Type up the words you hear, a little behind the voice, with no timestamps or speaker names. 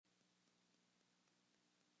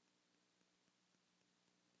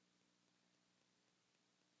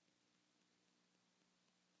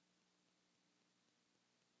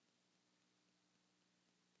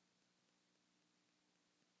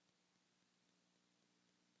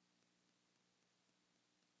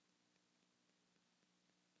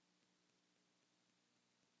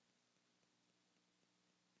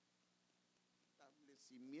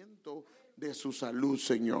restablecimiento de su salud,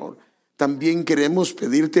 Señor. También queremos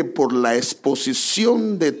pedirte por la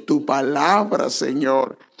exposición de tu palabra,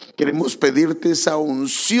 Señor. Queremos pedirte esa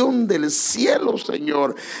unción del cielo,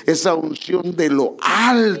 Señor. Esa unción de lo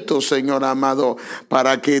alto, Señor amado,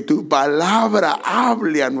 para que tu palabra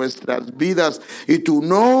hable a nuestras vidas y tu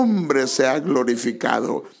nombre sea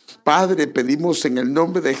glorificado. Padre, pedimos en el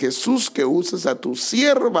nombre de Jesús que uses a tu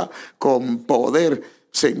sierva con poder,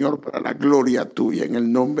 Señor, para la gloria tuya, en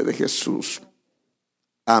el nombre de Jesús.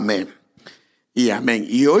 Amén. Y amén.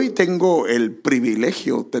 Y hoy tengo el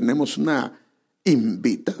privilegio, tenemos una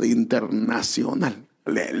invitada internacional.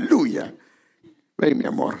 Aleluya. Ven, mi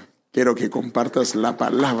amor, quiero que compartas la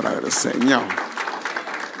palabra del Señor.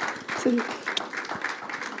 Sí.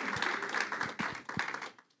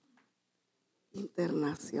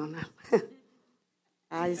 Internacional.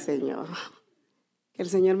 Ay, Señor. Que el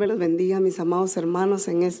Señor me los bendiga, mis amados hermanos,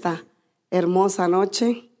 en esta hermosa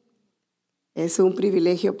noche. Es un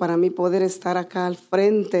privilegio para mí poder estar acá al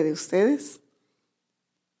frente de ustedes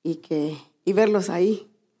y verlos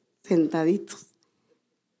ahí sentaditos.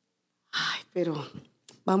 Ay, pero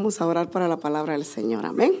vamos a orar para la palabra del Señor.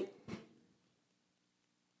 Amén.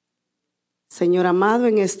 Señor amado,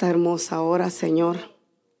 en esta hermosa hora, Señor,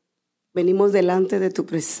 venimos delante de tu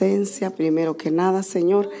presencia, primero que nada,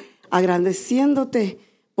 Señor, agradeciéndote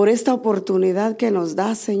por esta oportunidad que nos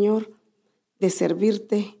da, Señor, de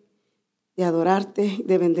servirte, de adorarte,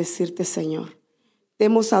 de bendecirte, Señor. Te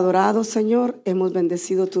hemos adorado, Señor, hemos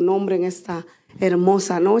bendecido tu nombre en esta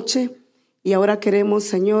hermosa noche y ahora queremos,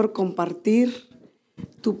 Señor, compartir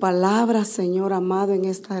tu palabra, Señor amado, en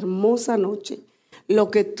esta hermosa noche, lo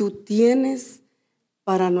que tú tienes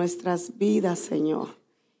para nuestras vidas, Señor,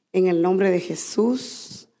 en el nombre de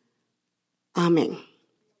Jesús. Amén.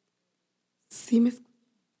 Sí,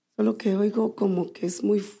 solo que oigo como que es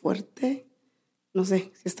muy fuerte, no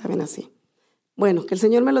sé si está bien así. Bueno, que el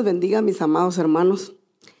Señor me los bendiga, mis amados hermanos.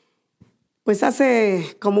 Pues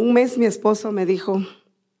hace como un mes mi esposo me dijo,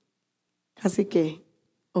 casi que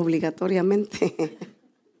obligatoriamente,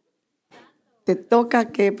 te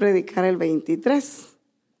toca que predicar el 23.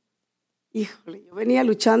 Híjole, yo venía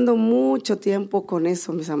luchando mucho tiempo con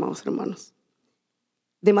eso, mis amados hermanos.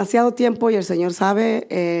 Demasiado tiempo, y el Señor sabe,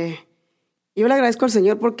 yo le agradezco al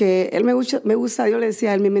Señor porque Él me gusta, yo le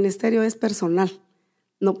decía, mi ministerio es personal.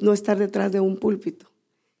 No estar detrás de un púlpito.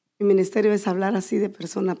 Mi ministerio es hablar así de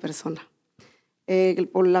persona a persona.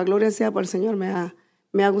 Por la gloria sea por el Señor,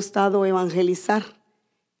 me ha gustado evangelizar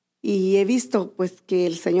y he visto pues que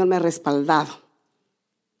el Señor me ha respaldado.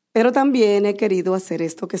 Pero también he querido hacer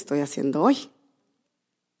esto que estoy haciendo hoy.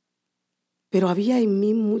 Pero había en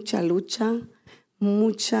mí mucha lucha,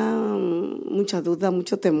 mucha duda,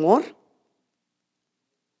 mucho temor.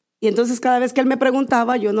 Y entonces cada vez que Él me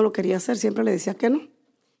preguntaba, yo no lo quería hacer, siempre le decía que no.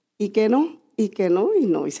 Y que no,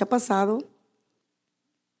 y se ha pasado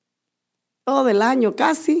todo el año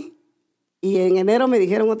casi. Y en enero me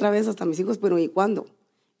dijeron otra vez hasta mis hijos, pero ¿y cuándo?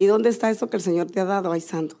 ¿Y dónde está esto que el Señor te ha dado? Ay,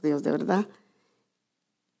 santo Dios, de verdad.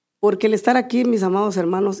 Porque el estar aquí, mis amados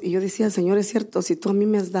hermanos, y yo decía, Señor, es cierto, si tú a mí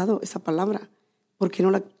me has dado esa palabra, ¿por qué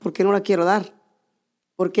no la quiero dar?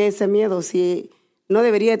 ¿Por qué ese miedo? Si no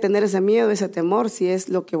debería de tener ese miedo, ese temor, si es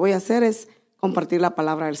lo que voy a hacer es compartir la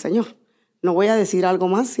palabra del Señor. No voy a decir algo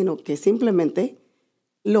más, sino que simplemente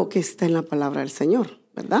lo que está en la palabra del Señor,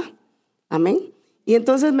 ¿verdad? Amén. Y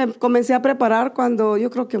entonces me comencé a preparar cuando yo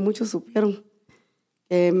creo que muchos supieron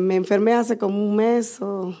que me enfermé hace como un mes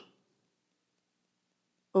o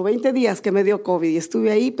 20 días que me dio COVID y estuve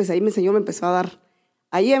ahí, pues ahí el Señor me empezó a dar,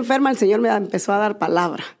 ahí enferma el Señor me empezó a dar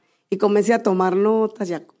palabra y comencé a tomar notas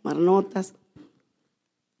y a tomar notas.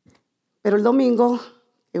 Pero el domingo,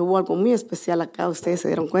 que hubo algo muy especial acá, ustedes se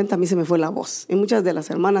dieron cuenta, a mí se me fue la voz. Y muchas de las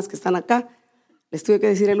hermanas que están acá, les tuve que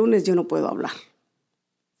decir el lunes, yo no puedo hablar.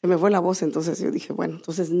 Se me fue la voz, entonces yo dije, bueno,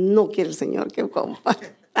 entonces no quiere el Señor que coma.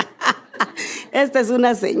 Esta es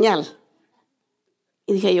una señal.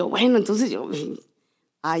 Y dije yo, bueno, entonces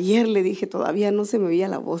ayer le dije, todavía no se me oía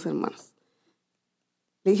la voz, hermanos.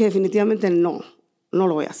 Le dije, definitivamente no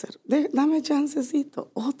lo voy a hacer. Dame chancecito,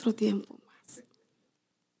 otro tiempo.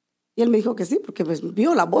 Y él me dijo que sí, porque pues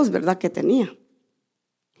vio la voz, ¿verdad?, que tenía.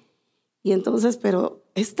 Y entonces, pero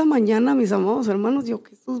esta mañana, mis amados hermanos, yo,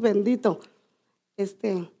 Jesús bendito,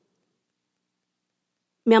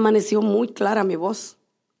 me amaneció muy clara mi voz.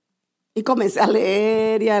 Y comencé a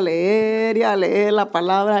leer y a leer y a leer la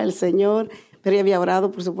palabra del Señor, pero ya había orado,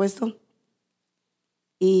 por supuesto.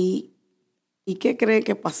 ¿Y qué cree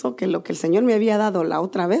que pasó? Que lo que el Señor me había dado la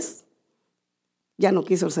otra vez, ya no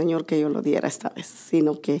quiso el Señor que yo lo diera esta vez,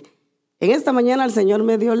 sino que en esta mañana el Señor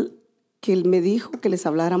me dijo que les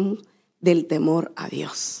habláramos del temor a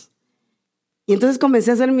Dios. Y entonces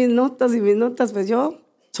comencé a hacer mis notas, pues yo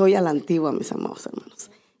soy a la antigua, mis amados hermanos.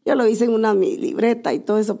 Yo lo hice en mi libreta y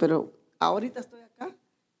todo eso, pero ahorita estoy acá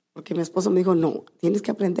porque mi esposo me dijo, no, tienes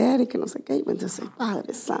que aprender y que no sé qué. Y entonces,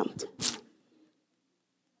 Padre Santo.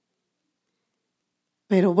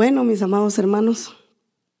 Pero bueno, mis amados hermanos,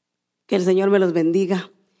 que el Señor me los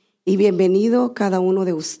bendiga. Y bienvenido cada uno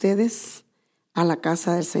de ustedes a la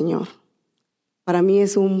casa del Señor. Para mí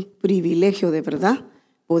es un privilegio de verdad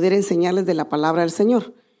poder enseñarles de la palabra del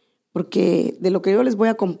Señor, porque de lo que yo les voy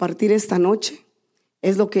a compartir esta noche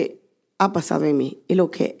es lo que ha pasado en mí y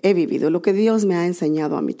lo que he vivido, lo que Dios me ha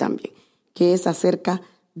enseñado a mí también, que es acerca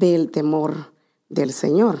del temor del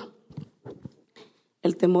Señor.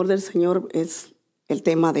 El temor del Señor es el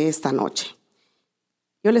tema de esta noche.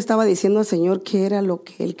 Yo le estaba diciendo al Señor que era lo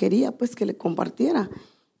que Él quería, pues que le compartiera.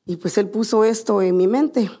 Y pues Él puso esto en mi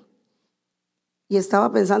mente. Y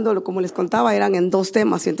estaba pensando, como les contaba, eran en 2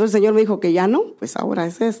 temas. Y entonces el Señor me dijo que ya no, pues ahora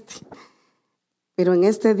es este. Pero en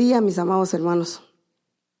este día, mis amados hermanos,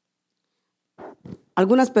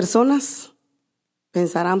 algunas personas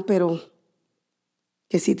pensarán, pero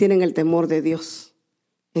que sí tienen el temor de Dios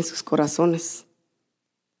en sus corazones.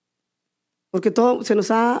 Porque todo se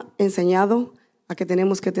nos ha enseñado a que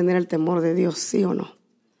tenemos que tener el temor de Dios, ¿sí o no?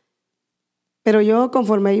 Pero yo,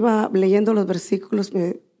 conforme iba leyendo los versículos,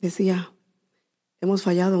 me decía, hemos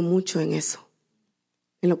fallado mucho en eso,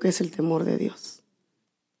 en lo que es el temor de Dios.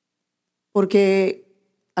 Porque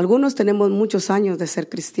algunos tenemos muchos años de ser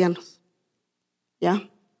cristianos,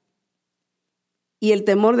 ¿ya? Y el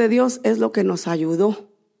temor de Dios es lo que nos ayudó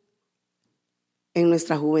en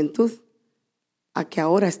nuestra juventud a que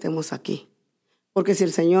ahora estemos aquí. Porque si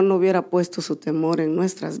el Señor no hubiera puesto su temor en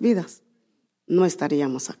nuestras vidas, no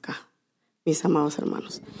estaríamos acá, mis amados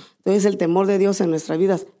hermanos. Entonces el temor de Dios en nuestras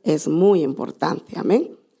vidas es muy importante,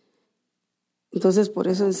 amén. Entonces por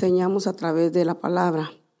eso enseñamos a través de la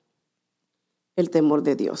palabra el temor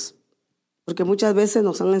de Dios. Porque muchas veces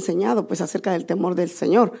nos han enseñado pues acerca del temor del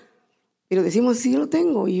Señor. Pero decimos, sí, yo lo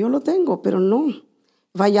tengo y yo lo tengo, pero no,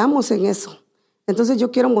 vayamos en eso. Entonces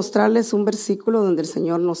yo quiero mostrarles un versículo donde el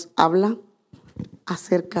Señor nos habla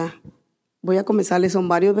acerca, voy a comenzarles, son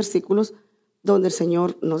varios versículos donde el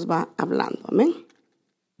Señor nos va hablando, amén.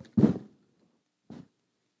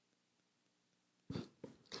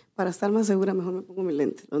 Para estar más segura, mejor me pongo mi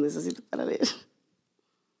lente, lo necesito para leer.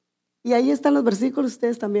 Y ahí están los versículos,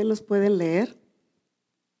 ustedes también los pueden leer.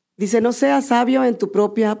 Dice, no seas sabio en tu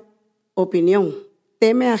propia opinión,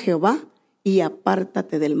 teme a Jehová y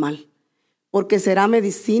apártate del mal, porque será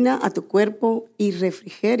medicina a tu cuerpo y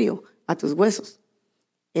refrigerio a tus huesos.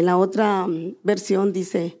 En la otra versión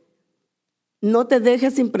dice, no te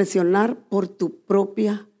dejes impresionar por tu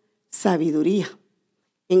propia sabiduría.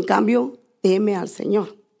 En cambio, teme al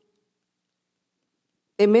Señor.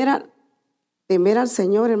 Temer al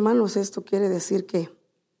Señor, hermanos, esto quiere decir que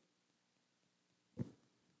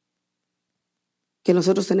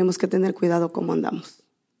nosotros tenemos que tener cuidado cómo andamos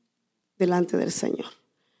delante del Señor.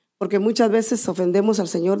 Porque muchas veces ofendemos al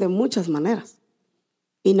Señor de muchas maneras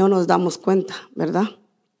y no nos damos cuenta, ¿verdad?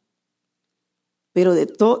 Pero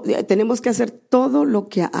tenemos que hacer todo lo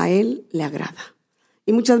que a Él le agrada.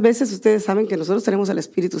 Y muchas veces ustedes saben que nosotros tenemos al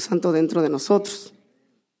Espíritu Santo dentro de nosotros.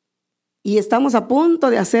 Y estamos a punto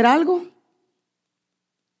de hacer algo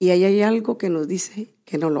y ahí hay algo que nos dice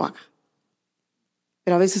que no lo haga.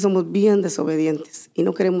 Pero a veces somos bien desobedientes y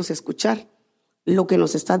no queremos escuchar lo que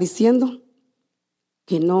nos está diciendo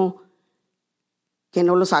que no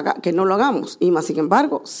lo hagamos. Y más sin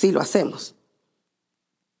embargo, sí lo hacemos.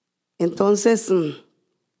 Entonces,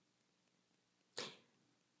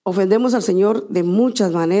 ofendemos al Señor de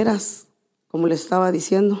muchas maneras, como les estaba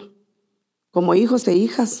diciendo, como hijos e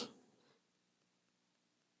hijas.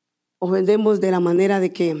 Ofendemos de la manera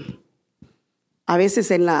de que a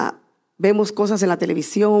veces vemos cosas en la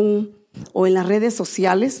televisión o en las redes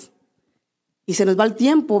sociales y se nos va el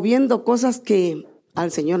tiempo viendo cosas que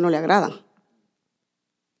al Señor no le agradan.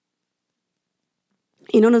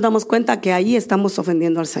 Y no nos damos cuenta que ahí estamos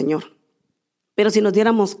ofendiendo al Señor. Pero si nos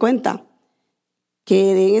diéramos cuenta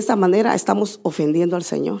que de esa manera estamos ofendiendo al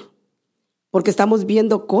Señor, porque estamos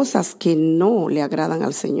viendo cosas que no le agradan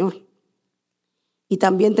al Señor. Y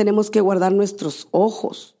también tenemos que guardar nuestros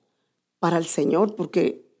ojos para el Señor,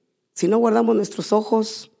 porque si no guardamos nuestros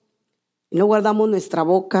ojos y no guardamos nuestra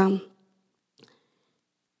boca,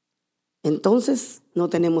 entonces no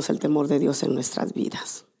tenemos el temor de Dios en nuestras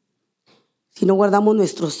vidas. Si no guardamos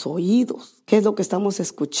nuestros oídos, ¿qué es lo que estamos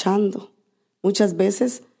escuchando? Muchas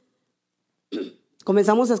veces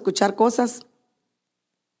comenzamos a escuchar cosas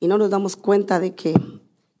y no nos damos cuenta de que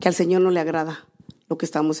al Señor no le agrada lo que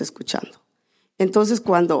estamos escuchando. Entonces,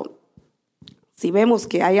 si vemos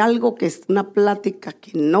que hay algo que es una plática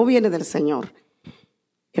que no viene del Señor,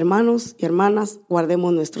 hermanos y hermanas,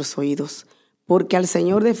 guardemos nuestros oídos, porque al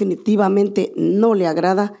Señor definitivamente no le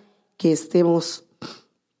agrada que estemos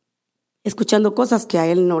escuchando cosas que a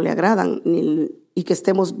Él no le agradan y que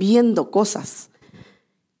estemos viendo cosas.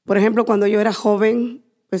 Por ejemplo, cuando yo era joven,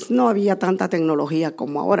 pues no había tanta tecnología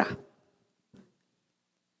como ahora.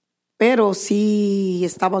 Pero sí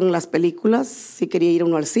estaban las películas, sí quería ir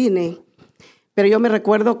uno al cine. Pero yo me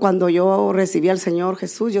recuerdo cuando yo recibí al Señor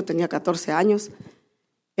Jesús, yo tenía 14 años.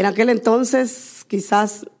 En aquel entonces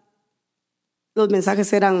quizás los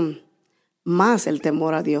mensajes eran más el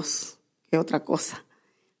temor a Dios que otra cosa.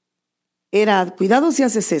 Era, cuidado si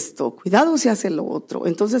haces esto, cuidado si haces lo otro.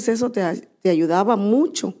 Entonces eso te ayudaba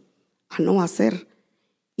mucho a no hacer.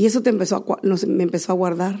 Y eso me empezó a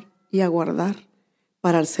guardar y a guardar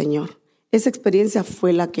para el Señor. Esa experiencia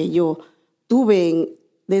fue la que yo tuve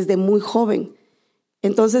desde muy joven.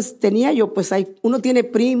 Entonces pues uno tiene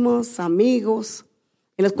primos, amigos,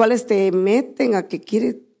 en los cuales te meten a que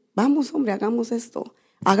quiere, vamos hombre, hagamos esto,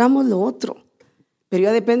 hagamos lo otro. Pero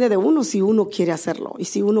ya depende de uno si uno quiere hacerlo y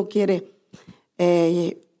si uno quiere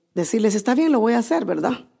decirles, está bien, lo voy a hacer,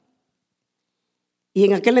 ¿verdad? Y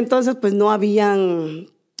en aquel entonces pues no habían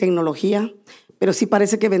tecnología, pero sí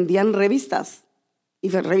parece que vendían revistas, y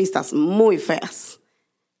revistas muy feas.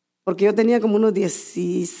 Porque yo tenía como unos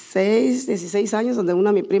 16 años, donde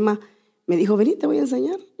mi prima me dijo, vení, te voy a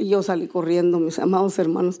enseñar. Y yo salí corriendo, mis amados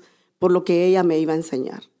hermanos, por lo que ella me iba a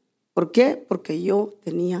enseñar. ¿Por qué? Porque yo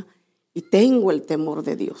tenía y tengo el temor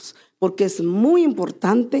de Dios. Porque es muy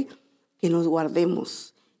importante que nos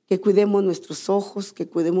guardemos, que cuidemos nuestros ojos, que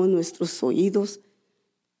cuidemos nuestros oídos.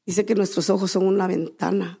 Dice que nuestros ojos son una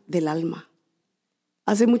ventana del alma.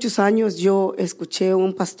 Hace muchos años yo escuché a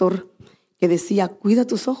un pastor que decía, cuida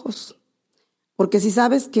tus ojos, porque si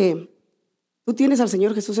sabes que tú tienes al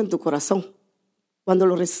Señor Jesús en tu corazón, cuando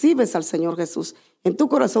lo recibes al Señor Jesús en tu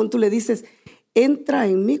corazón, tú le dices, entra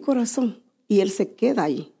en mi corazón, y Él se queda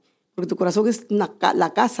ahí, porque tu corazón es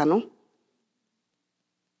la casa, ¿no?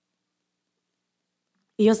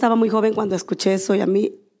 Y yo estaba muy joven cuando escuché eso, y a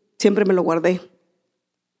mí siempre me lo guardé,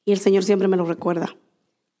 y el Señor siempre me lo recuerda.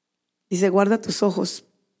 Dice, guarda tus ojos,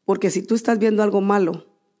 porque si tú estás viendo algo malo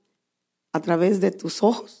a través de tus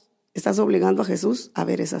ojos, estás obligando a Jesús a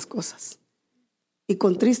ver esas cosas. Y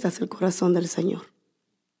contristas el corazón del Señor.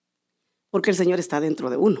 Porque el Señor está dentro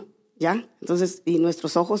de uno, ¿ya? Entonces, y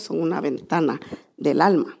nuestros ojos son una ventana del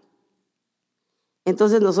alma.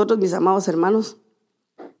 Entonces nosotros, mis amados hermanos,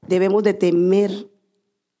 debemos de temer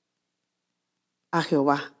a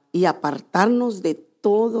Jehová y apartarnos de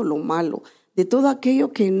todo lo malo, de todo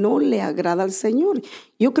aquello que no le agrada al Señor.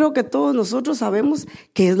 Yo creo que todos nosotros sabemos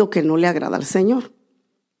qué es lo que no le agrada al Señor.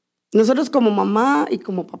 Nosotros como mamá y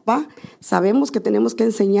como papá sabemos que tenemos que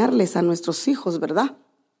enseñarles a nuestros hijos, ¿verdad?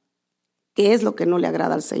 ¿Qué es lo que no le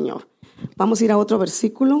agrada al Señor? Vamos a ir a otro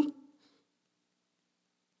versículo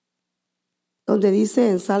donde dice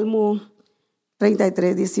en Salmo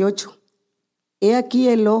 33, 18, he aquí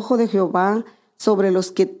el ojo de Jehová sobre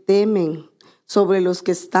los que temen, sobre los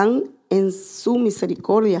que están en su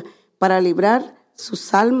misericordia, para librar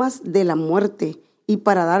sus almas de la muerte y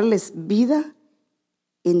para darles vida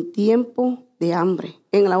en tiempo de hambre.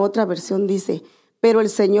 En la otra versión dice, pero el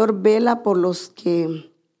Señor vela por los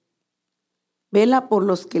que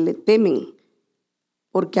le temen,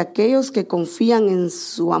 porque aquellos que confían en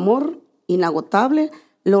su amor inagotable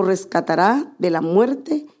lo rescatará de la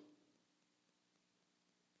muerte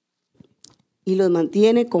y los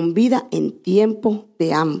mantiene con vida en tiempo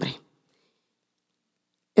de hambre.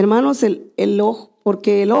 Hermanos, el ojo,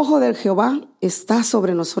 porque el ojo de Jehová está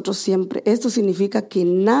sobre nosotros siempre. Esto significa que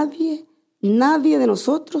nadie de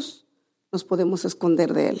nosotros nos podemos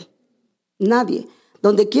esconder de Él. Nadie.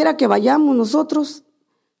 Donde quiera que vayamos nosotros,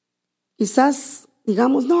 quizás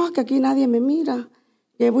digamos, no, que aquí nadie me mira,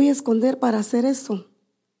 que voy a esconder para hacer eso.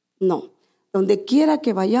 No. Donde quiera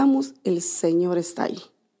que vayamos, el Señor está ahí.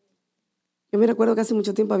 Yo me recuerdo que hace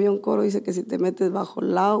mucho tiempo había un coro, dice que si te metes bajo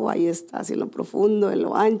el agua, ahí estás, en lo profundo, en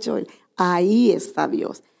lo ancho, ahí está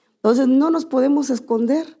Dios. Entonces no nos podemos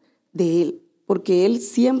esconder de Él, porque Él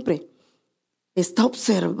siempre está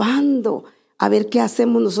observando a ver qué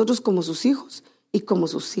hacemos nosotros como sus hijos y como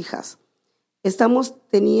sus hijas. ¿Estamos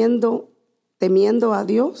temiendo a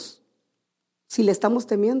Dios? Si le estamos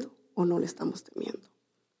temiendo o no le estamos temiendo.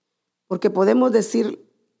 Porque podemos decir,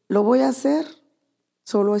 lo voy a hacer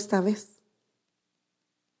solo esta vez.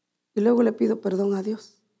 Y luego le pido perdón a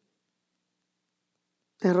Dios.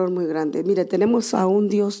 Error muy grande. Mire, tenemos a un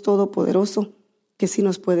Dios todopoderoso que sí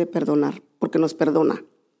nos puede perdonar, porque nos perdona.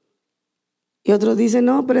 Y otros dicen,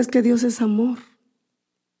 no, pero es que Dios es amor,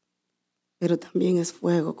 pero también es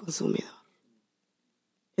fuego consumidor.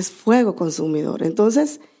 Es fuego consumidor.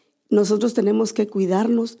 Entonces, nosotros tenemos que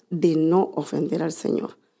cuidarnos de no ofender al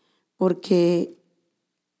Señor, porque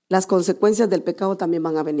las consecuencias del pecado también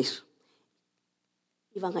van a venir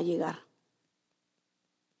y van a llegar.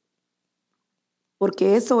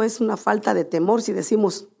 Porque eso es una falta de temor si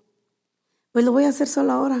decimos, pues lo voy a hacer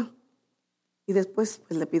solo ahora y después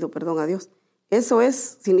pues le pido perdón a Dios. Eso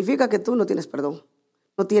significa que tú no tienes perdón,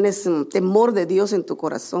 no tienes temor de Dios en tu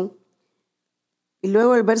corazón. Y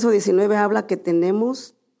luego el verso 19 habla que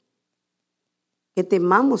temamos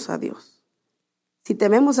a Dios. Si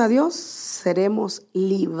tememos a Dios, seremos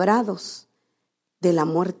librados de la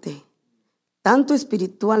muerte, tanto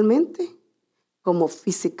espiritualmente como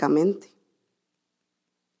físicamente.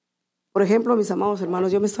 Por ejemplo, mis amados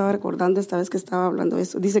hermanos, yo me estaba recordando esta vez que estaba hablando de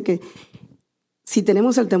esto. Dice que si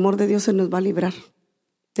tenemos el temor de Dios, se nos va a librar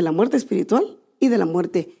de la muerte espiritual y de la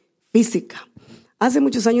muerte física. Hace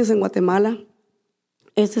muchos años en Guatemala,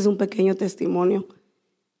 este es un pequeño testimonio.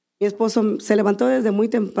 Mi esposo se levantó desde muy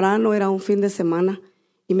temprano, era un fin de semana,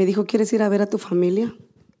 y me dijo, ¿quieres ir a ver a tu familia?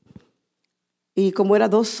 Y como era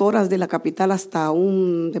 2 horas de la capital hasta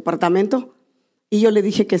un departamento, y yo le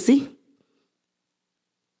dije que sí.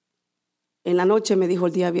 En la noche me dijo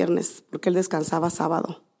el día viernes, porque él descansaba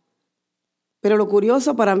sábado. Pero lo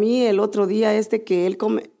curioso para mí el otro día es de que él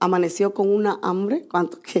amaneció con una hambre,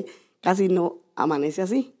 cuanto que casi no amanece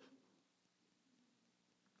así.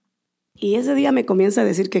 Y ese día me comienza a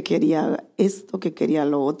decir que quería esto, que quería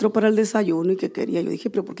lo otro para el desayuno y que quería. Yo dije,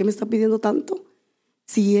 pero ¿por qué me está pidiendo tanto?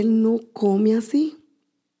 Si él no come así.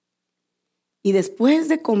 Y después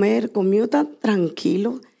de comer, comió tan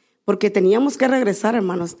tranquilo, porque teníamos que regresar,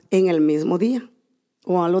 hermanos, en el mismo día.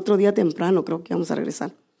 O al otro día temprano, creo que íbamos a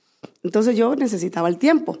regresar. Entonces yo necesitaba el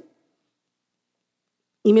tiempo.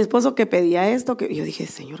 Y mi esposo que pedía esto, que yo dije,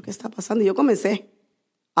 Señor, ¿qué está pasando? Y yo comencé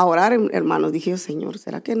a orar, hermanos. Dije, Señor,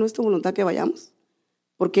 ¿será que no es tu voluntad que vayamos?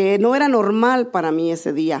 Porque no era normal para mí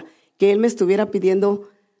ese día que él me estuviera pidiendo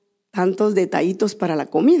tantos detallitos para la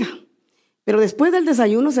comida. Pero después del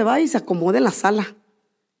desayuno se va y se acomoda en la sala.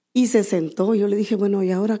 Y se sentó. Yo le dije, bueno,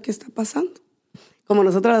 ¿y ahora qué está pasando? Como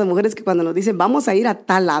nosotras las mujeres que cuando nos dicen, vamos a ir a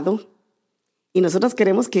tal lado, y nosotras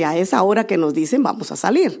queremos que a esa hora que nos dicen, vamos a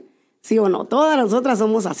salir. ¿Sí o no? Todas nosotras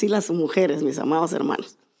somos así las mujeres, mis amados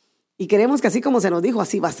hermanos. Y queremos que así como se nos dijo,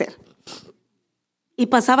 así va a ser. Y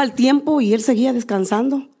pasaba el tiempo y él seguía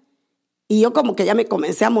descansando. Y yo como que ya me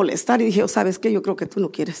comencé a molestar y dije, ¿sabes qué? Yo creo que tú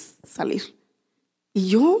no quieres salir. Y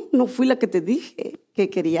yo no fui la que te dije que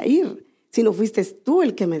quería ir, sino fuiste tú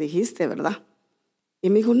el que me dijiste, ¿verdad? Y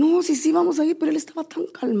me dijo, no, sí, vamos a ir, pero él estaba tan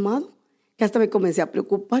calmado que hasta me comencé a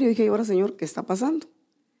preocupar. Yo dije, ahora, Señor, ¿qué está pasando?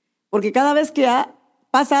 Porque cada vez que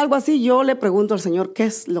pasa algo así, yo le pregunto al Señor, ¿qué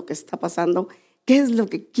es lo que está pasando? ¿Qué es lo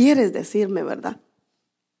que quieres decirme, verdad?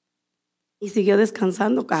 Y siguió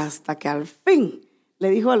descansando hasta que al fin le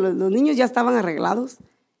dijo a los niños ya estaban arreglados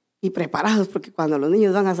y preparados, porque cuando los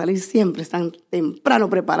niños van a salir siempre están temprano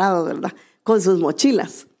preparados, ¿verdad? Con sus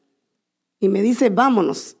mochilas. Y me dice,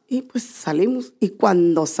 vámonos. Y pues salimos. Y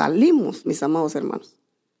cuando salimos, mis amados hermanos,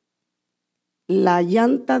 la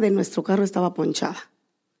llanta de nuestro carro estaba ponchada.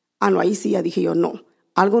 No, ahí sí ya dije yo, no,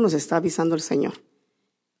 algo nos está avisando el Señor.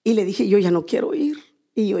 Y le dije, yo ya no quiero ir.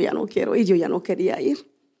 Y yo ya no quiero ir, yo ya no quería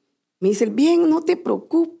ir. Me dice, bien, no te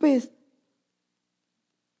preocupes.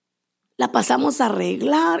 La pasamos a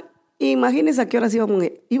arreglar. Imagínense a qué horas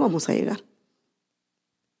íbamos a llegar.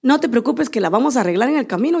 No te preocupes que la vamos a arreglar en el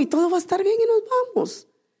camino y todo va a estar bien y nos vamos.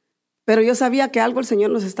 Pero yo sabía que algo el Señor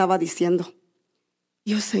nos estaba diciendo.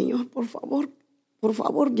 Yo, Señor, por favor,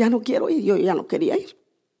 ya no quiero ir. Yo ya no quería ir.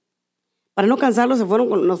 Para no cansarlos,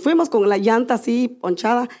 nos fuimos con la llanta así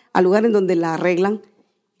ponchada al lugar en donde la arreglan.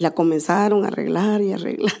 La comenzaron a arreglar y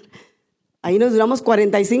arreglar. Ahí nos duramos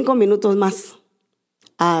 45 minutos más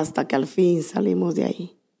hasta que al fin salimos de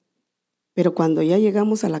ahí. Pero cuando ya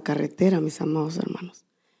llegamos a la carretera, mis amados hermanos,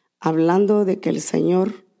 hablando de que el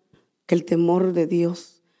Señor, que el temor de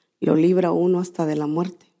Dios lo libra a uno hasta de la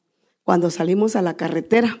muerte. Cuando salimos a la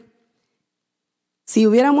carretera, si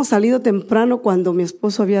hubiéramos salido temprano cuando mi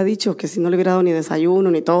esposo había dicho que si no le hubiera dado ni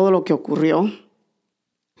desayuno ni todo lo que ocurrió,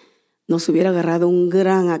 nos hubiera agarrado un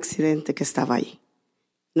gran accidente que estaba ahí.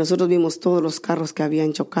 Nosotros vimos todos los carros que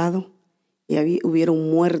habían chocado y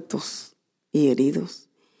hubieron muertos y heridos.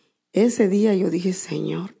 Ese día yo dije,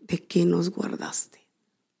 Señor, ¿de qué nos guardaste?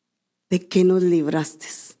 ¿De qué nos libraste?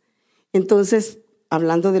 Entonces,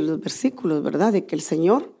 hablando de los versículos, ¿verdad? De que el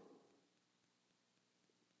Señor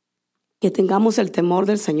que tengamos el temor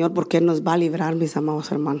del Señor, porque Él nos va a librar, mis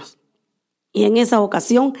amados hermanos. Y en esa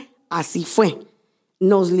ocasión así fue.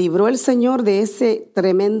 Nos libró el Señor de ese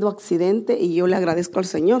tremendo accidente, y yo le agradezco al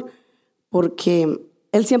Señor porque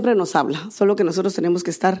Él siempre nos habla, solo que nosotros tenemos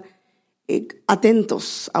que estar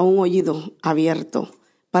atentos, a un oído abierto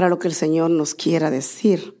para lo que el Señor nos quiera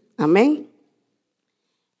decir. Amén.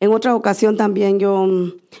 En otra ocasión también yo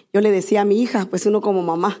le decía a mi hija, pues uno como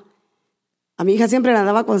mamá, a mi hija siempre le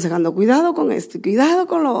andaba aconsejando, cuidado con esto y cuidado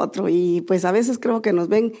con lo otro. Y pues a veces creo que nos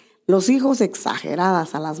ven los hijos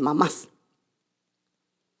exageradas a las mamás.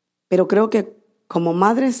 Pero creo que como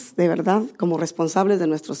madres, de verdad, como responsables de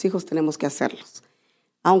nuestros hijos, tenemos que hacerlos.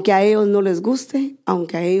 Aunque a ellos no les guste,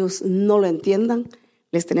 aunque a ellos no lo entiendan,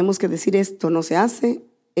 les tenemos que decir: esto no se hace,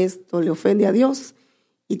 esto le ofende a Dios,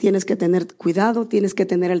 y tienes que tener cuidado, tienes que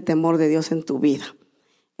tener el temor de Dios en tu vida.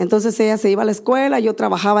 Entonces ella se iba a la escuela, yo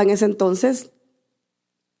trabajaba en ese entonces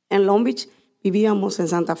en Long Beach, vivíamos en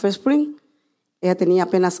Santa Fe Spring. Ella tenía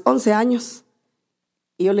apenas 11 años.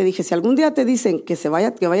 Y yo le dije: si algún día te dicen que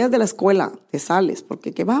vayas de la escuela, te sales,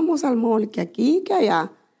 porque que vamos al mall, que aquí, que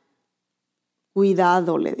allá,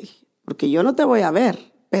 cuidado, le dije, porque yo no te voy a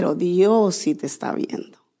ver, pero Dios sí te está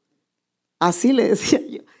viendo. Así le decía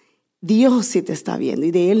yo: Dios sí te está viendo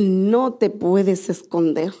y de Él no te puedes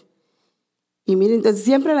esconder. Y miren, entonces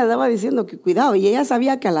siempre le andaba diciendo que cuidado, y ella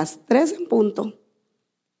sabía que a las 3 en punto,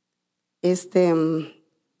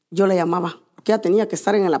 yo le llamaba, porque ella tenía que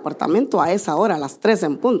estar en el apartamento a esa hora, a las 3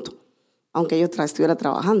 en punto, aunque yo estuviera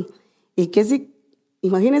trabajando. Y que sí,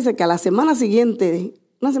 imagínense que a la semana siguiente,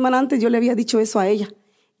 una semana antes yo le había dicho eso a ella,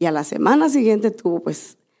 y a la semana siguiente tuvo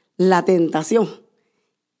pues la tentación.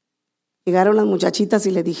 Llegaron las muchachitas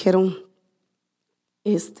y le dijeron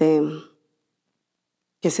que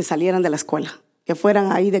se salieran de la escuela, que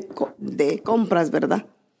fueran ahí de compras, ¿verdad?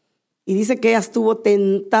 Y dice que ella estuvo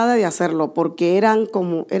tentada de hacerlo porque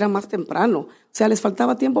era más temprano. O sea, les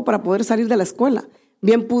faltaba tiempo para poder salir de la escuela.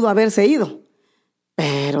 Bien pudo haberse ido.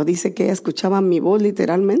 Pero dice que ella escuchaba mi voz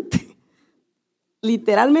literalmente.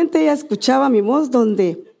 Literalmente ella escuchaba mi voz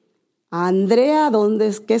donde: Andrea,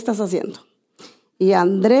 ¿qué estás haciendo? Y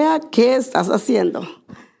Andrea, ¿qué estás haciendo?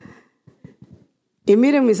 Y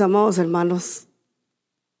miren, mis amados hermanos,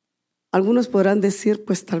 algunos podrán decir,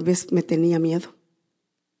 pues tal vez me tenía miedo.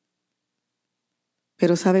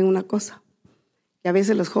 Pero saben una cosa, que a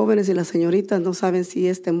veces los jóvenes y las señoritas no saben si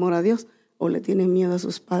es temor a Dios o le tienen miedo a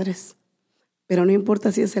sus padres. Pero no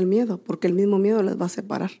importa si es el miedo, porque el mismo miedo les va a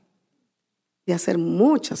separar de hacer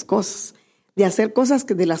muchas cosas, de hacer cosas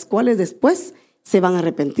de las cuales después se van a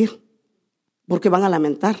arrepentir, porque van a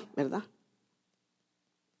lamentar, ¿verdad?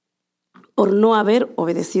 Por no haber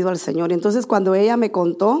obedecido al Señor. Entonces cuando ella me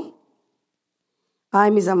contó, ay,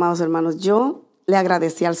 mis amados hermanos, yo le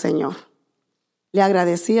agradecí al Señor. Le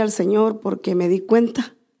agradecí al Señor porque me di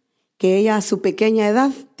cuenta que ella a su pequeña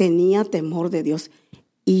edad tenía temor de Dios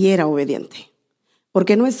y era obediente.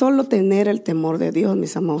 Porque no es solo tener el temor de Dios,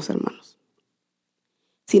 mis amados hermanos,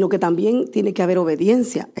 sino que también tiene que haber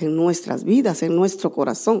obediencia en nuestras vidas, en nuestro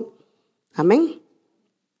corazón. Amén.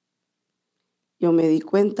 Yo me di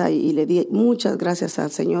cuenta y le di muchas gracias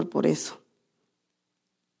al Señor por eso.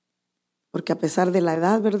 Porque a pesar de la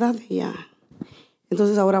edad, ¿verdad? Ya.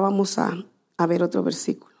 Entonces ahora vamos a ver otro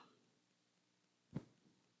versículo.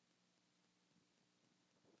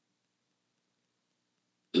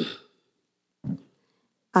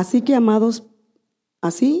 Así que amados,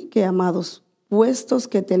 puestos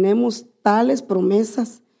que tenemos tales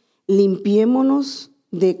promesas, limpiémonos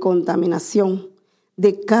de contaminación,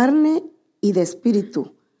 de carne y de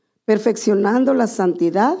espíritu, perfeccionando la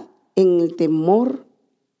santidad en el temor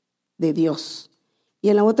de Dios. Y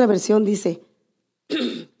en la otra versión dice: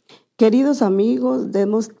 queridos amigos,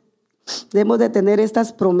 debemos de tener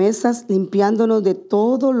estas promesas, limpiándonos de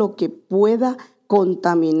todo lo que pueda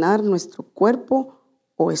contaminar nuestro cuerpo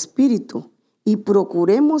o espíritu, y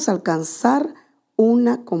procuremos alcanzar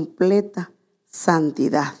una completa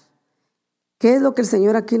santidad. ¿Qué es lo que el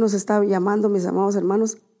Señor aquí nos está llamando, mis amados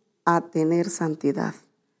hermanos? A tener santidad.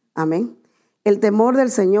 Amén. El temor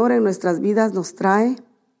del Señor en nuestras vidas nos trae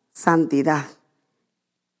santidad.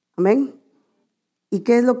 Amén. ¿Y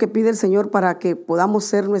qué es lo que pide el Señor para que podamos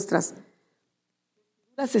ser nuestras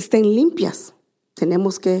vestiduras estén limpias?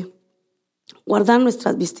 Tenemos que guardar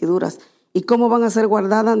nuestras vestiduras. ¿Y cómo van a ser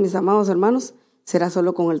guardadas, mis amados hermanos? Será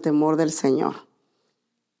solo con el temor del Señor.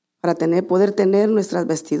 Para poder tener nuestras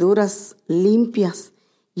vestiduras limpias,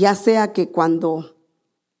 ya sea que cuando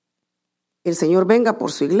el Señor venga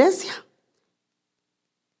por su iglesia,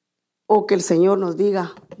 o que el Señor nos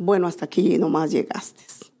diga: bueno, hasta aquí nomás llegaste.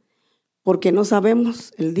 porque no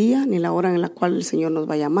sabemos el día ni la hora en la cual el Señor nos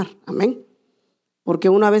va a llamar. Amén. Porque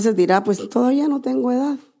uno a veces dirá, pues todavía no tengo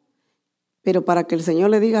edad. Pero para que el Señor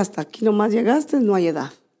le diga, hasta aquí nomás llegaste, no hay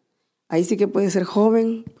edad. Ahí sí que puede ser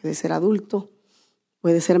joven, puede ser adulto,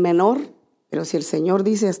 puede ser menor, pero si el Señor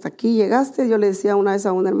dice, hasta aquí llegaste, yo le decía una vez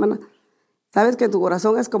a una hermana, sabes que tu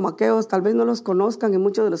corazón es como aquellos, tal vez no los conozcan y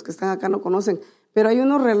muchos de los que están acá no conocen, pero hay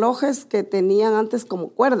unos relojes que tenían antes como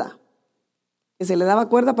cuerda, que se le daba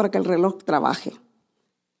cuerda para que el reloj trabaje.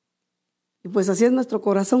 Y pues así es nuestro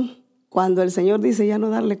corazón. Cuando el Señor dice ya no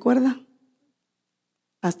darle cuerda,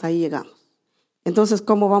 hasta ahí llegamos. Entonces,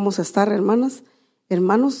 ¿cómo vamos a estar, hermanas?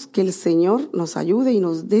 Hermanos, que el Señor nos ayude y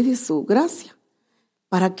nos dé de su gracia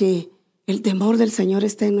para que el temor del Señor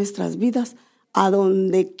esté en nuestras vidas, a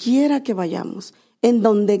donde quiera que vayamos, en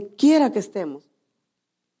donde quiera que estemos.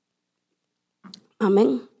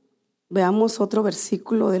 Amén. Veamos otro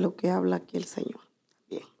versículo de lo que habla aquí el Señor.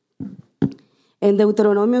 Bien. En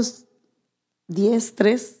Deuteronomios 10,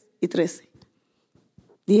 3 y 13.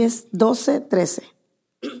 10, 12, 13.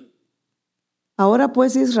 Ahora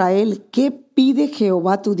pues, Israel, ¿qué pide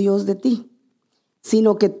Jehová tu Dios de ti?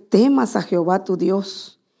 Sino que temas a Jehová tu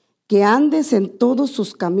Dios, que andes en todos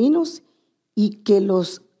sus caminos y que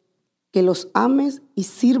los ames y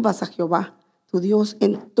sirvas a Jehová tu Dios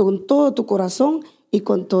con todo tu corazón y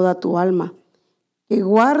con toda tu alma. Que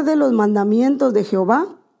guarde los mandamientos de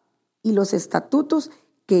Jehová y los estatutos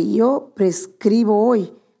que yo prescribo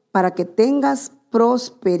hoy, para que tengas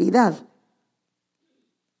prosperidad.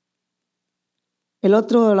 La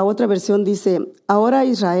otra versión dice, ahora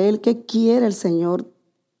Israel, ¿qué quiere el Señor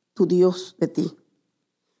tu Dios de ti?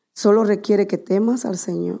 Solo requiere que temas al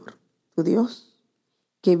Señor tu Dios,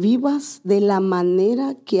 que vivas de la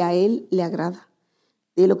manera que a Él le agrada,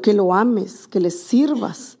 de lo que lo ames, que le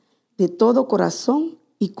sirvas de todo corazón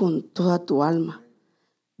y con toda tu alma.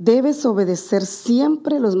 Debes obedecer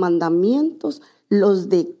siempre los mandamientos, los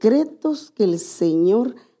decretos que el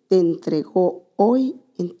Señor te entregó hoy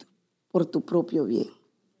por tu propio bien.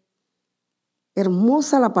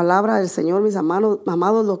 Hermosa la palabra del Señor, mis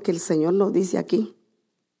amados, lo que el Señor nos dice aquí.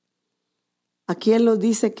 Aquí Él nos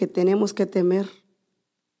dice que tenemos que temer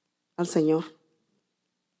al Señor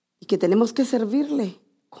y que tenemos que servirle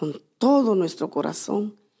con todo nuestro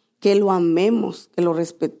corazón, que lo amemos, que lo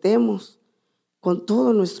respetemos con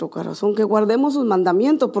todo nuestro corazón, que guardemos sus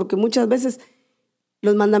mandamientos, porque muchas veces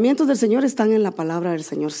los mandamientos del Señor están en la palabra del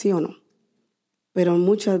Señor, ¿sí o no? Pero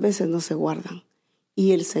muchas veces no se guardan.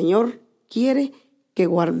 Y el Señor quiere que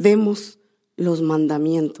guardemos los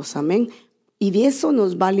mandamientos, amén. Y de eso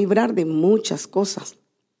nos va a librar de muchas cosas.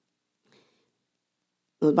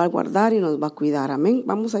 Nos va a guardar y nos va a cuidar, amén.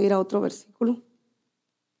 Vamos a ir a otro versículo.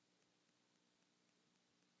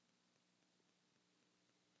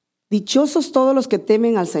 Dichosos todos los que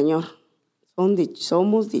temen al Señor.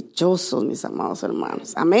 Somos dichosos, mis amados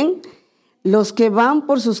hermanos, amén. Los que van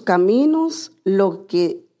por sus caminos, lo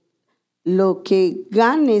que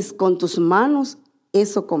ganes con tus manos,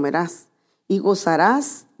 eso comerás y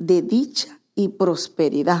gozarás de dicha y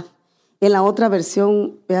prosperidad. En la otra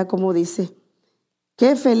versión, vea cómo dice,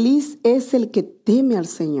 qué feliz es el que teme al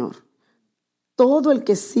Señor. Todo el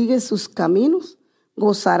que sigue sus caminos,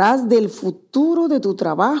 gozarás del futuro de tu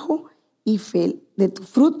trabajo y de tu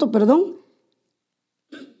fruto,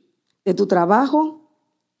 de tu trabajo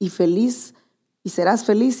y serás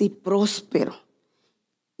feliz y próspero.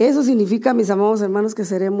 Eso significa, mis amados hermanos, que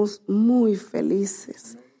seremos muy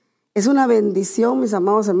felices. Es una bendición, mis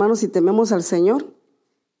amados hermanos, si tememos al Señor.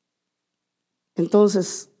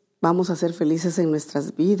 Entonces vamos a ser felices en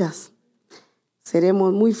nuestras vidas.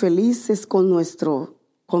 Seremos muy felices con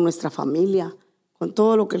nuestra familia, con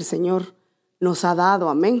todo lo que el Señor nos ha dado,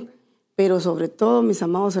 amén. Pero sobre todo, mis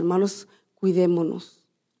amados hermanos, cuidémonos,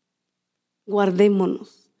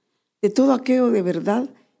 guardémonos de todo aquello de verdad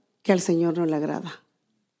que al Señor no le agrada.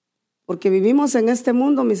 Porque vivimos en este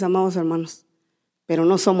mundo, mis amados hermanos, pero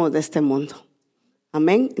no somos de este mundo.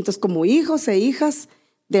 Amén. Entonces, como hijos e hijas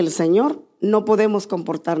del Señor, no podemos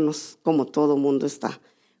comportarnos como todo mundo está.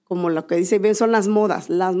 Como lo que dice bien, son las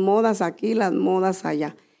modas aquí, las modas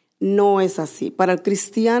allá. No es así. Para el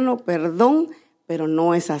cristiano, perdón, pero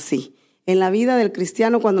no es así. En la vida del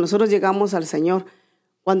cristiano, cuando nosotros llegamos al Señor,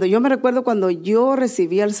 cuando yo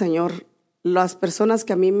recibí al Señor, las personas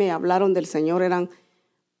que a mí me hablaron del Señor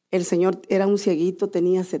el Señor era un cieguito,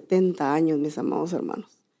 tenía 70 años, mis amados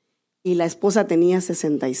hermanos, y la esposa tenía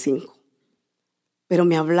 65. Pero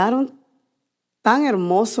me hablaron tan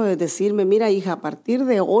hermoso de decirme, mira hija, a partir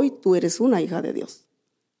de hoy tú eres una hija de Dios.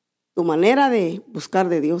 Tu manera de buscar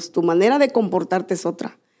de Dios, tu manera de comportarte es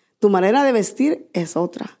otra, tu manera de vestir es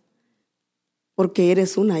otra. porque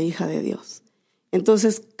eres una hija de Dios.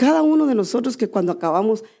 Entonces, cada uno de nosotros que cuando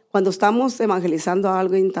estamos evangelizando a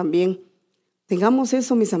alguien también, tengamos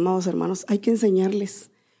eso, mis amados hermanos, hay que enseñarles,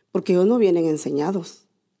 porque ellos no vienen enseñados,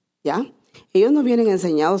 ¿ya? Ellos no vienen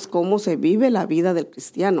enseñados cómo se vive la vida del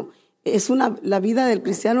cristiano. La vida del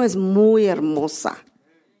cristiano es muy hermosa.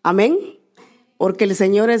 Amén. Porque el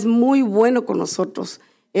Señor es muy bueno con nosotros.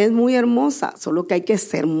 Es muy hermosa, solo que hay que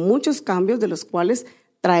hacer muchos cambios de los cuales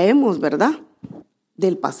traemos, ¿verdad?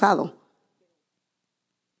 Del pasado.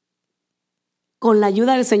 Con la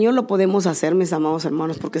ayuda del Señor lo podemos hacer, mis amados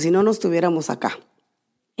hermanos, porque si no, no estuviéramos acá.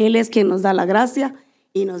 Él es quien nos da la gracia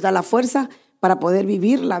y nos da la fuerza para poder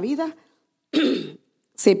vivir la vida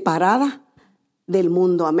separada del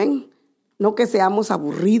mundo. Amén. No que seamos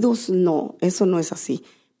aburridos, no, eso no es así.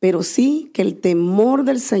 Pero sí que el temor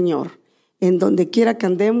del Señor, en donde quiera que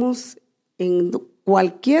andemos, en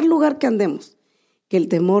cualquier lugar que andemos, que el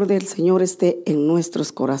temor del Señor esté en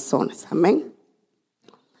nuestros corazones. Amén.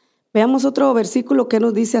 Veamos otro versículo que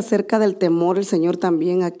nos dice acerca del temor del Señor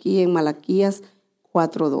también aquí en Malaquías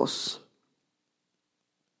 4:2.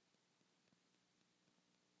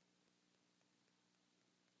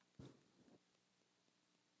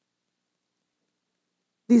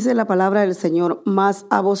 Dice la palabra del Señor: mas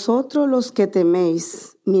a vosotros los que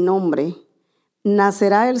teméis mi nombre,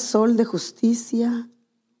 nacerá el sol de justicia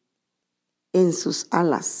en sus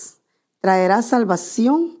alas. Traerá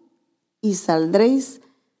salvación y saltaréis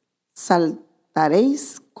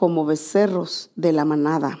como becerros de la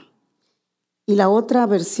manada. Y la otra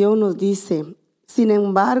versión nos dice: sin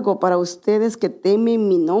embargo, para ustedes que temen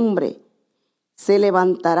mi nombre, se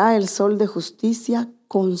levantará el sol de justicia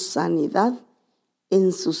con sanidad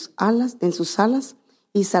en sus alas,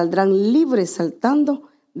 y saldrán libres saltando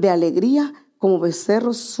de alegría como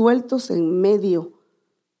becerros sueltos en medio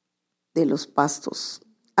de los pastos.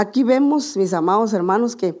 Aquí vemos, mis amados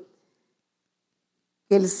hermanos, que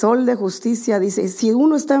el sol de justicia dice, si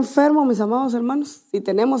uno está enfermo, mis amados hermanos, si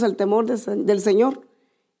tenemos el temor del Señor,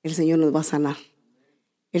 el Señor nos va a sanar.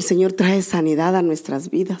 El Señor trae sanidad a nuestras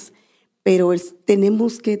vidas, pero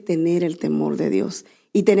tenemos que tener el temor de Dios.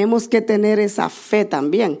 Y tenemos que tener esa fe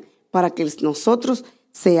también para que nosotros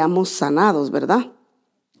seamos sanados, ¿verdad?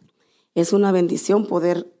 Es una bendición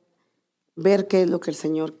poder ver qué es lo que el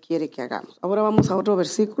Señor quiere que hagamos. Ahora vamos a otro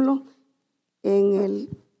versículo en el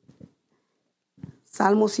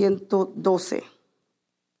Salmo 112.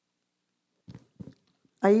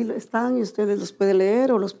 Ahí están y ustedes los pueden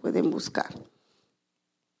leer o los pueden buscar.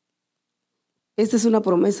 Esta es una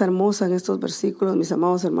promesa hermosa en estos versículos, mis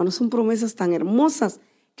amados hermanos. Son promesas tan hermosas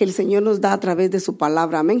que el Señor nos da a través de su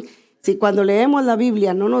palabra. Amén. Si cuando leemos la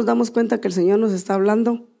Biblia no nos damos cuenta que el Señor nos está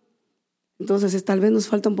hablando, entonces tal vez nos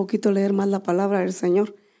falta un poquito leer más la palabra del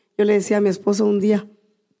Señor. Yo le decía a mi esposo un día,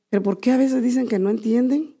 ¿pero por qué a veces dicen que no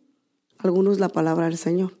entienden algunos la palabra del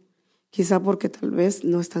Señor? Quizá porque tal vez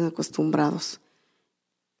no están acostumbrados.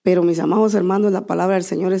 Pero mis amados hermanos, la palabra del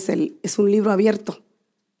Señor es un libro abierto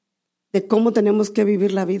de cómo tenemos que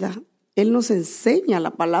vivir la vida. Él nos enseña,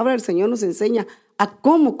 la palabra del Señor nos enseña a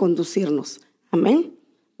cómo conducirnos. Amén.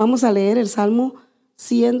 Vamos a leer el Salmo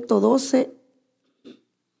 112,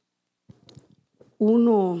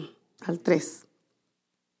 1 al 3.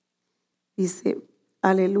 Dice,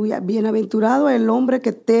 aleluya, bienaventurado el hombre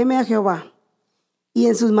que teme a Jehová y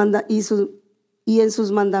en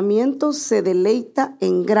sus mandamientos se deleita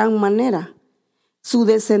en gran manera. Su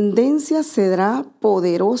descendencia será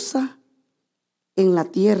poderosa en la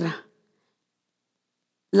tierra.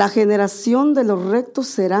 La generación de los rectos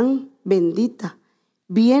serán bendita.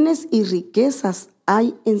 Bienes y riquezas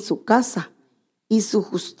hay en su casa, y su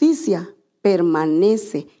justicia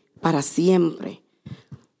permanece para siempre.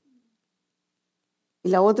 Y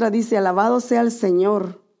la otra dice, alabado sea el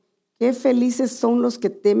Señor. Qué felices son los que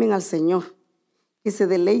temen al Señor, que se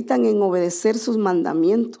deleitan en obedecer sus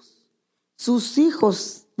mandamientos. Sus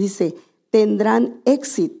hijos, dice, tendrán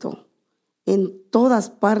éxito en todas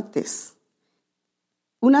partes.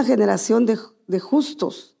 Una generación de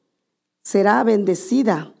justos será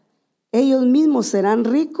bendecida. Ellos mismos serán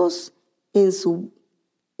ricos en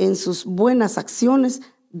sus buenas acciones,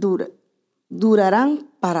 durarán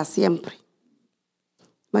para siempre.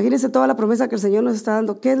 Imagínense toda la promesa que el Señor nos está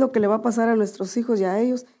dando. ¿Qué es lo que le va a pasar a nuestros hijos y a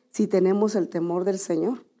ellos si tenemos el temor del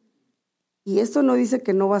Señor? Y esto no dice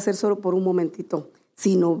que no va a ser solo por un momentito,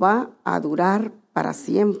 sino va a durar para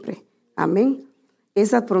siempre. Amén.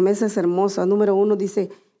 Esa promesa es hermosa. Número 1 dice,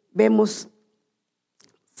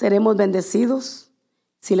 seremos bendecidos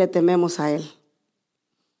si le tememos a Él.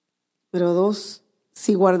 Número 2,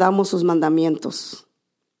 si guardamos sus mandamientos.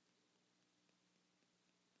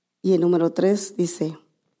 Y el número 3 dice,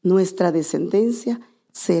 nuestra descendencia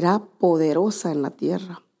será poderosa en la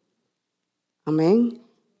tierra. Amén.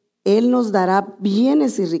 Él nos dará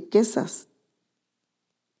bienes y riquezas.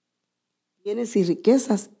 Bienes y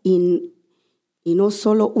riquezas y no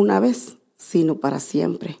solo una vez, sino para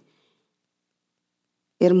siempre.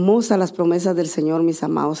 Hermosas las promesas del Señor, mis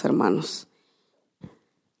amados hermanos.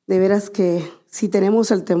 De veras que si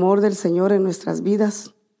tenemos el temor del Señor en nuestras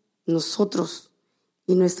vidas, nosotros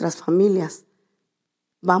y nuestras familias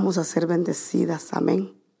vamos a ser bendecidas.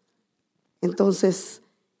 Amén. Entonces,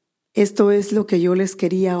 esto es lo que yo les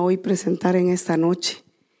quería hoy presentar en esta noche,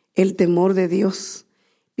 el temor de Dios.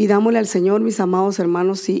 Pidámosle al Señor, mis amados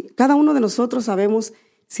hermanos, si cada uno de nosotros sabemos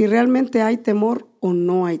si realmente hay temor o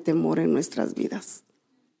no hay temor en nuestras vidas.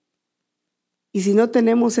 Y si no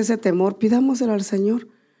tenemos ese temor, pidámoselo al Señor,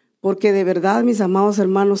 porque de verdad, mis amados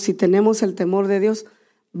hermanos, si tenemos el temor de Dios,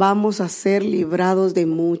 vamos a ser librados de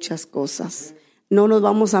muchas cosas. No nos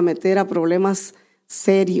vamos a meter a problemas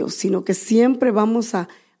serios, sino que siempre vamos a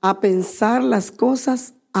pensar las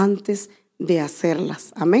cosas antes de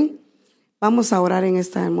hacerlas. Amén. Vamos a orar en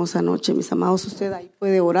esta hermosa noche, mis amados. Usted ahí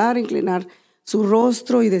puede orar, inclinar su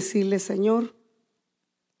rostro y decirle: Señor,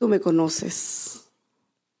 tú me conoces.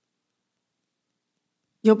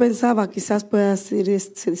 Yo pensaba, quizás puedas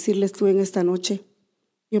decirles tú en esta noche,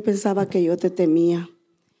 yo pensaba que yo te temía,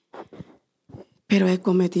 pero he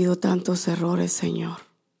cometido tantos errores, Señor.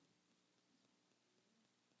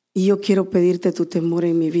 Y yo quiero pedirte tu temor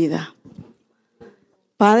en mi vida.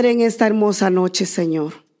 Padre, en esta hermosa noche,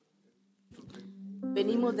 Señor,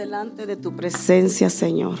 venimos delante de tu presencia,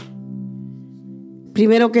 Señor.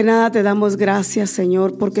 Primero que nada te damos gracias,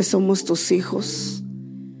 Señor, porque somos tus hijos.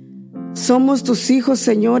 Somos tus hijos,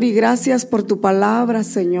 Señor, y gracias por tu palabra,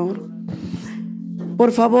 Señor.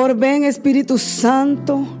 Por favor, ven, Espíritu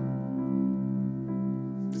Santo,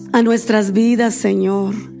 a nuestras vidas,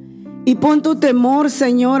 Señor. Y pon tu temor,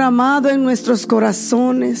 Señor amado, en nuestros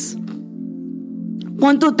corazones.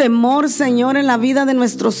 Pon tu temor, Señor, en la vida de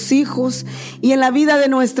nuestros hijos y en la vida de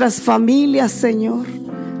nuestras familias, Señor.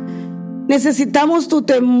 Necesitamos tu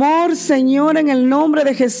temor, Señor, en el nombre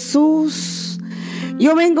de Jesús.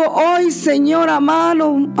 Yo vengo hoy, Señor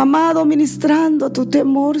amado, ministrando tu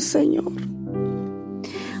temor, Señor.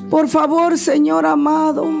 Por favor, Señor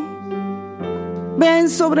amado, ven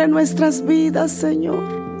sobre nuestras vidas, Señor.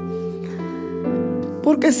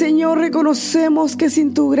 Porque, Señor, reconocemos que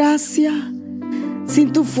sin tu gracia,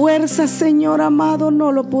 sin tu fuerza, Señor amado,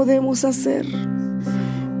 no lo podemos hacer.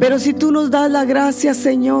 Pero si tú nos das la gracia,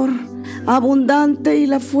 Señor, abundante, y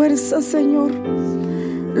la fuerza, Señor,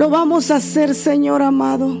 lo vamos a hacer, Señor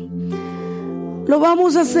amado. Lo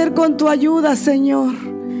vamos a hacer con tu ayuda, Señor.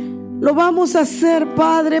 Lo vamos a hacer,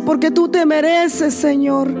 Padre, porque tú te mereces,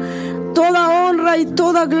 Señor, toda honra y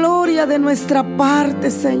toda gloria de nuestra parte,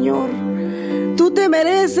 Señor. Tú te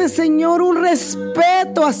mereces, Señor, un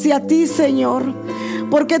respeto hacia ti, Señor,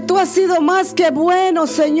 porque tú has sido más que bueno,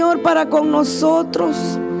 Señor, para con nosotros.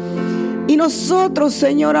 Y nosotros,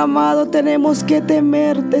 Señor amado, tenemos que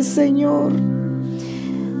temerte, Señor.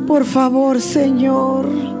 Por favor, Señor.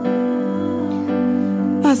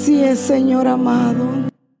 Así es, Señor amado.